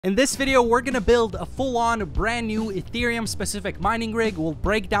In this video, we're gonna build a full-on brand new Ethereum specific mining rig. We'll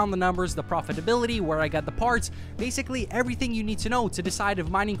break down the numbers, the profitability, where I got the parts, basically everything you need to know to decide if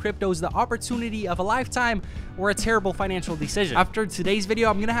mining crypto is the opportunity of a lifetime or a terrible financial decision. After today's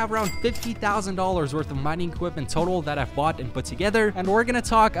video, I'm gonna have around $50,000 worth of mining equipment total that I've bought and put together, and we're gonna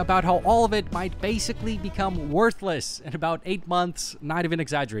talk about how all of it might basically become worthless in about 8 months, not even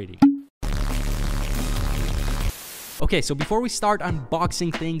exaggerating. Okay, so before we start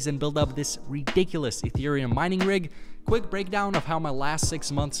unboxing things and build up this ridiculous Ethereum mining rig, quick breakdown of how my last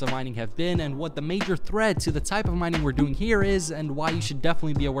 6 months of mining have been and what the major threat to the type of mining we're doing here is and why you should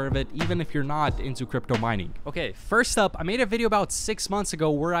definitely be aware of it even if you're not into crypto mining. Okay, first up, I made a video about 6 months ago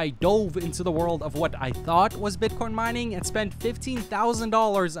where I dove into the world of what I thought was Bitcoin mining and spent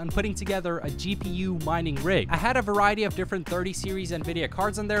 $15,000 on putting together a GPU mining rig. I had a variety of different 30 series NVIDIA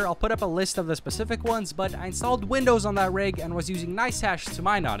cards on there. I'll put up a list of the specific ones, but I installed Windows on that rig and was using NiceHash to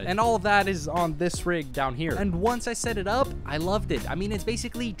mine on it. And all of that is on this rig down here. And once I set it up, I loved it. I mean, it's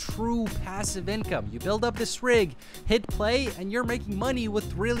basically true passive income. You build up this rig, hit play, and you're making money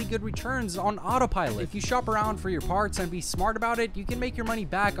with really good returns on autopilot. If you shop around for your parts and be smart about it, you can make your money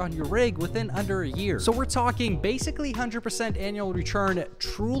back on your rig within under a year. So we're talking basically 100% annual return,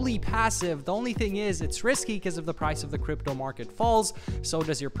 truly passive. The only thing is it's risky because if the price of the crypto market falls, so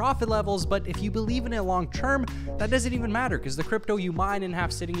does your profit levels. But if you believe in it long term, that doesn't even matter because the crypto you mine and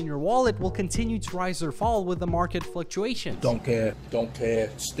have sitting in your wallet will continue to rise or fall with the market fluctuations. Don't care,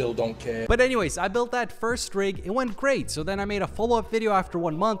 still don't care. But anyways, I built that first rig. It went great. So then I made a follow-up video after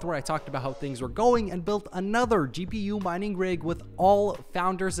 1 month where I talked about how things were going and built another GPU mining rig with all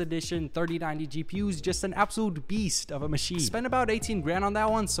Founders Edition 3090 GPUs, just an absolute beast of a machine. Spent about 18 grand on that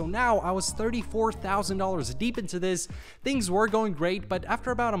one. So now I was $34,000 deep into this. Things were going great, but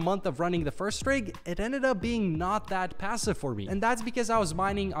after about a month of running the first rig, it ended up being not that passive for me. And that's because I was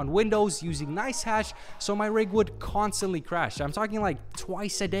mining on Windows using NiceHash, so my rig would constantly crash. I'm talking like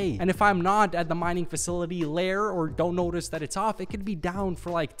twice a day. And if I'm not at the mining facility layer or don't notice that it's off, it could be down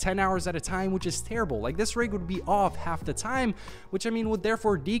for like 10 hours at a time, which is terrible. Like this rig would be off half the time, which I mean would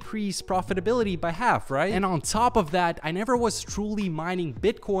therefore decrease profitability by half, right? And on top of that, I never was truly mining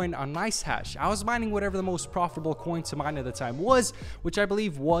Bitcoin on NiceHash. I was mining whatever the most profitable coin to mine at the time was, which I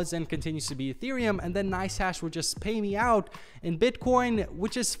believe was and continues to be Ethereum, and then NiceHash would just pay me out in Bitcoin,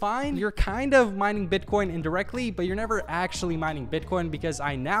 which is fine. You're kind of mining Bitcoin indirectly, but you're never actually mining Bitcoin because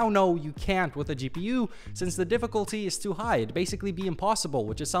I now know you can't with a GPU since the difficulty is too high. It'd basically be impossible,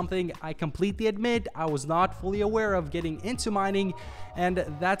 which is something I completely admit I was not fully aware of getting into mining, and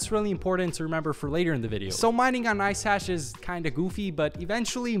that's really important to remember for later in the video. So mining on NiceHash is kind of goofy, but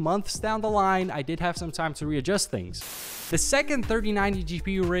eventually months down the line, I did have some time to readjust things. The second 3090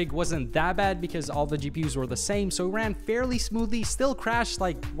 GPU rig wasn't that bad because all the GPUs were the same, so it ran fairly smoothly, still crashed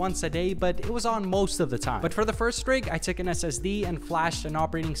like once a day, but it was on most of the time. But for the first rig, I took an SSD and flashed an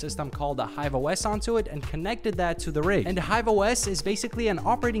operating system called HiveOS onto it and connected that to the rig. And HiveOS is basically an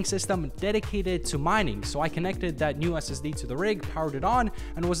operating system dedicated to mining. So I connected that new SSD to the rig, powered it on,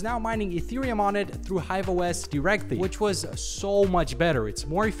 and was now mining Ethereum on it through HiveOS directly, which was so much better. It's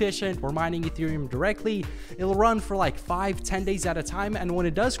more efficient. We're mining Ethereum directly. It'll run for like 5-10 days at a time, and when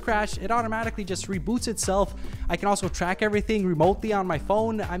it does crash, it automatically just reboots itself. I can also track everything remotely on my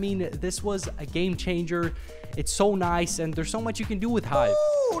phone. I mean, this was a game changer. It's so nice, and there's so much you can do with Hive.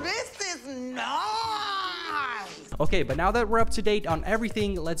 Ooh, this is nice! Okay, but now that we're up to date on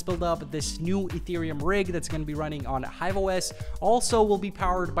everything, let's build up this new Ethereum rig that's going to be running on HiveOS. Also will be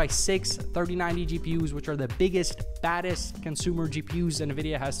powered by 6 3090 GPUs, which are the biggest, baddest consumer GPUs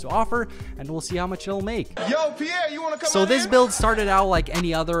NVIDIA has to offer, and we'll see how much it'll make. Yo, Pierre, you wanna come So out this here? build started out like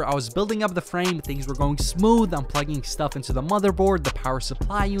any other. I was building up the frame, things were going smooth. I'm plugging stuff into the motherboard, the power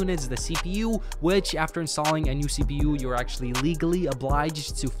supply units, the CPU, which after installing a new CPU, you're actually legally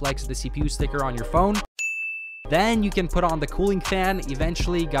obliged to flex the CPU sticker on your phone. Then you can put on the cooling fan.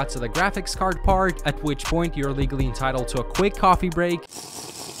 Eventually got to the graphics card part, at which point you're legally entitled to a quick coffee break.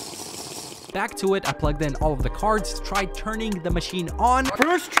 Back to it, I plugged in all of the cards, tried turning the machine on.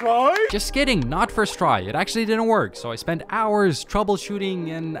 First try? Just kidding, not first try. It actually didn't work. So I spent hours troubleshooting,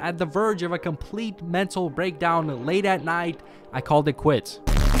 and at the verge of a complete mental breakdown late at night, I called it quits.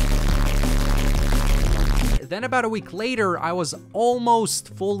 Then about a week later, I was almost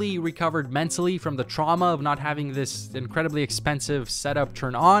fully recovered mentally from the trauma of not having this incredibly expensive setup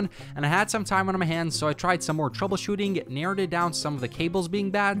turn on, and I had some time on my hands, so I tried some more troubleshooting, narrowed it down to some of the cables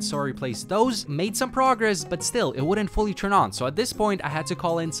being bad, so I replaced those, made some progress, but still, it wouldn't fully turn on. So at this point, I had to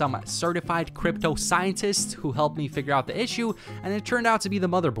call in some certified crypto scientists who helped me figure out the issue, and it turned out to be the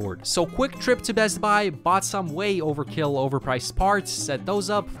motherboard. So quick trip to Best Buy, bought some way overkill, overpriced parts, set those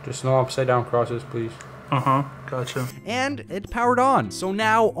up. Just no upside down crosses, please. Gotcha. And it powered on. So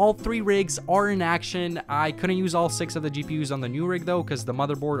now all 3 rigs are in action. I couldn't use all 6 of the GPUs on the new rig though, because the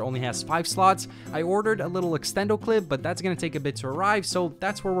motherboard only has 5 slots. I ordered a little extendo clip, but that's gonna take a bit to arrive, so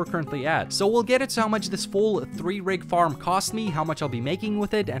that's where we're currently at. So we'll get into how much this full 3 rig farm cost me, how much I'll be making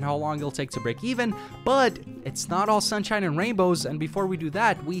with it, and how long it'll take to break even. But it's not all sunshine and rainbows, and before we do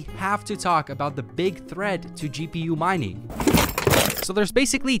that, we have to talk about the big threat to GPU mining. So there's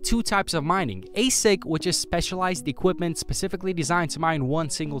basically 2 types of mining. ASIC, which is specialized equipment specifically designed to mine one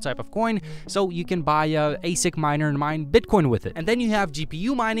single type of coin, so you can buy a ASIC miner and mine Bitcoin with it. And then you have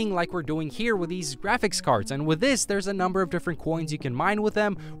GPU mining like we're doing here with these graphics cards, and with this there's a number of different coins you can mine with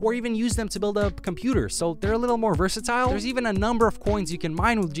them, or even use them to build a computer, so they're a little more versatile. There's even a number of coins you can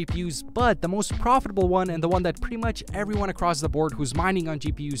mine with GPUs, but the most profitable one, and the one that pretty much everyone across the board who's mining on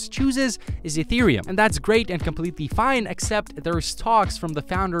GPUs chooses, is Ethereum. And that's great and completely fine, except there's talks from the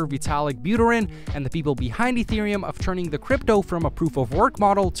founder Vitalik Buterin and the people behind Ethereum of turning the crypto from a proof of work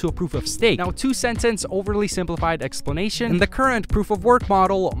model to a proof of stake. Now, 2-sentence overly simplified explanation. In the current proof of work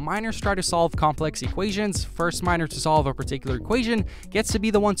model, miners try to solve complex equations. First miner to solve a particular equation gets to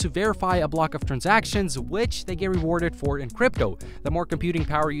be the one to verify a block of transactions, which they get rewarded for in crypto. The more computing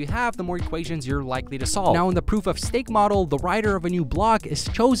power you have, the more equations you're likely to solve. Now, in the proof of stake model, the writer of a new block is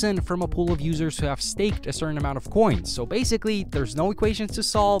chosen from a pool of users who have staked a certain amount of coins. So basically, there's no equations to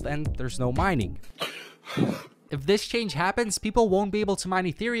solve and there's no mining. If this change happens, people won't be able to mine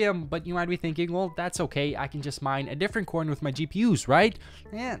Ethereum, but you might be thinking, well, that's okay, I can just mine a different coin with my GPUs, right?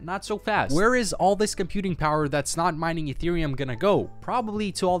 Not so fast. Where is all this computing power that's not mining Ethereum gonna go? Probably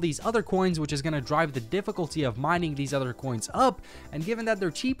to all these other coins, which is gonna drive the difficulty of mining these other coins up, and given that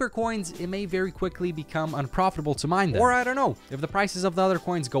they're cheaper coins, it may very quickly become unprofitable to mine them. Or I don't know, if the prices of the other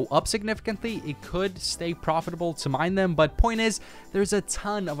coins go up significantly, it could stay profitable to mine them, but point is, there's a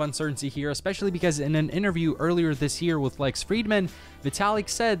ton of uncertainty here, especially because in an interview earlier this year with Lex Friedman, Vitalik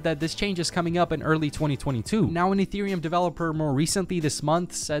said that this change is coming up in early 2022. Now, an Ethereum developer more recently this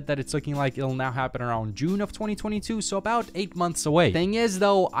month said that it's looking like it'll now happen around June of 2022, so about 8 months away. Thing is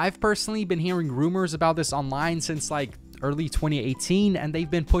though, I've personally been hearing rumors about this online since like early 2018, and they've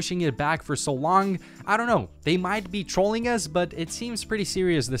been pushing it back for so long. I don't know, they might be trolling us, but it seems pretty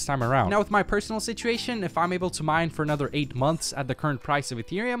serious this time around. Now, with my personal situation, if I'm able to mine for another 8 months at the current price of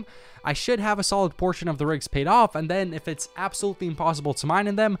Ethereum, I should have a solid portion of the rigs paid off, and then if it's absolutely impossible to mine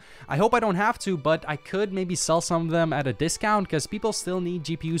in them, I hope I don't have to, but I could maybe sell some of them at a discount because people still need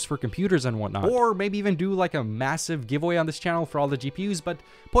GPUs for computers and whatnot. Or maybe even do like a massive giveaway on this channel for all the GPUs, but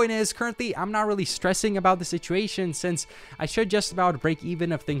point is, currently I'm not really stressing about the situation since I should just about break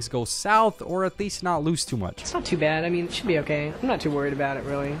even if things go south, or at least not lose too much. It's not too bad. I mean, it should be okay. I'm not too worried about it,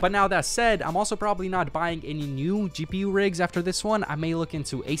 really. But now that said, I'm also probably not buying any new GPU rigs after this one. I may look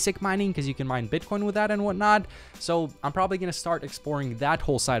into ASIC mining because you can mine Bitcoin with that and whatnot. So I'm probably going to start exploring that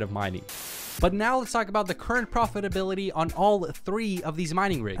whole side of mining. But now let's talk about the current profitability on all 3 of these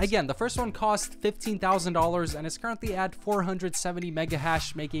mining rigs. Again, the first one cost $15,000 and is currently at 470 mega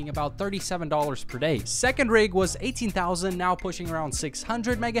hash, making about $37 per day. Second rig was $18,000, now pushing around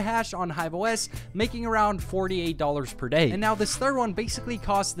 600 mega hash on HiveOS, making around $48 per day. And now this third one basically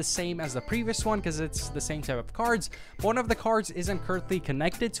costs the same as the previous one because it's the same type of cards. One of the cards isn't currently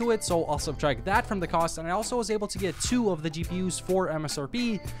connected to it, so I'll subtract that from the cost, and I also was able to get 2 of the GPUs for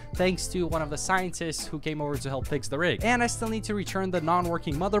MSRP thanks to one of the scientists who came over to help fix the rig. And I still need to return the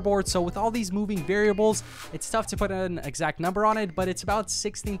non-working motherboard, so with all these moving variables, it's tough to put an exact number on it, but it's about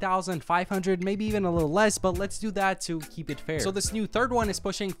 16,500, maybe even a little less, but let's do that to keep it fair. So this new third one is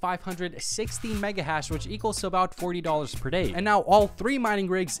pushing 516 mega hash, which equals to about $40 per day. And now all 3 mining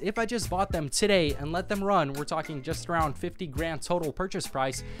rigs, if I just bought them today and let them run, we're talking just around 50 grand total purchase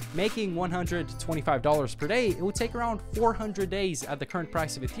price, making $125 per day. It would take around 400 days at the current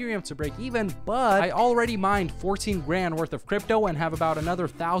price of Ethereum to break even, even, but I already mined 14 grand worth of crypto and have about another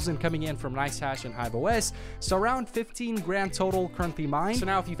 1,000 coming in from NiceHash and HiveOS, so around 15 grand total currently mined. So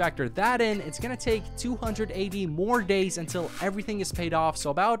now if you factor that in, it's gonna take 280 more days until everything is paid off, so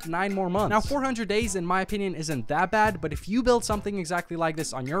about 9 more months. Now 400 days in my opinion isn't that bad, but if you build something exactly like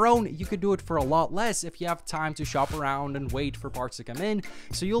this on your own, you could do it for a lot less if you have time to shop around and wait for parts to come in,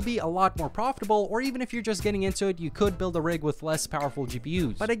 so you'll be a lot more profitable. Or even if you're just getting into it, you could build a rig with less powerful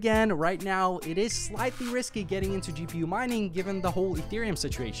GPUs. But again, right now it is slightly risky getting into GPU mining given the whole Ethereum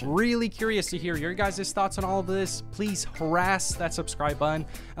situation. Really curious to hear your guys' thoughts on all of this. Please harass that subscribe button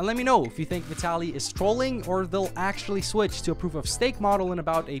and let me know if you think Vitaly is trolling or they'll actually switch to a proof of stake model in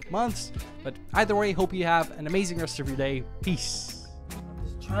about 8 months. But either way, hope you have an amazing rest of your day. Peace.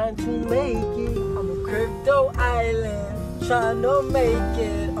 Trying to make it, I'm a crypto island. Trying to make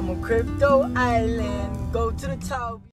it, I'm a crypto island. Go to the top.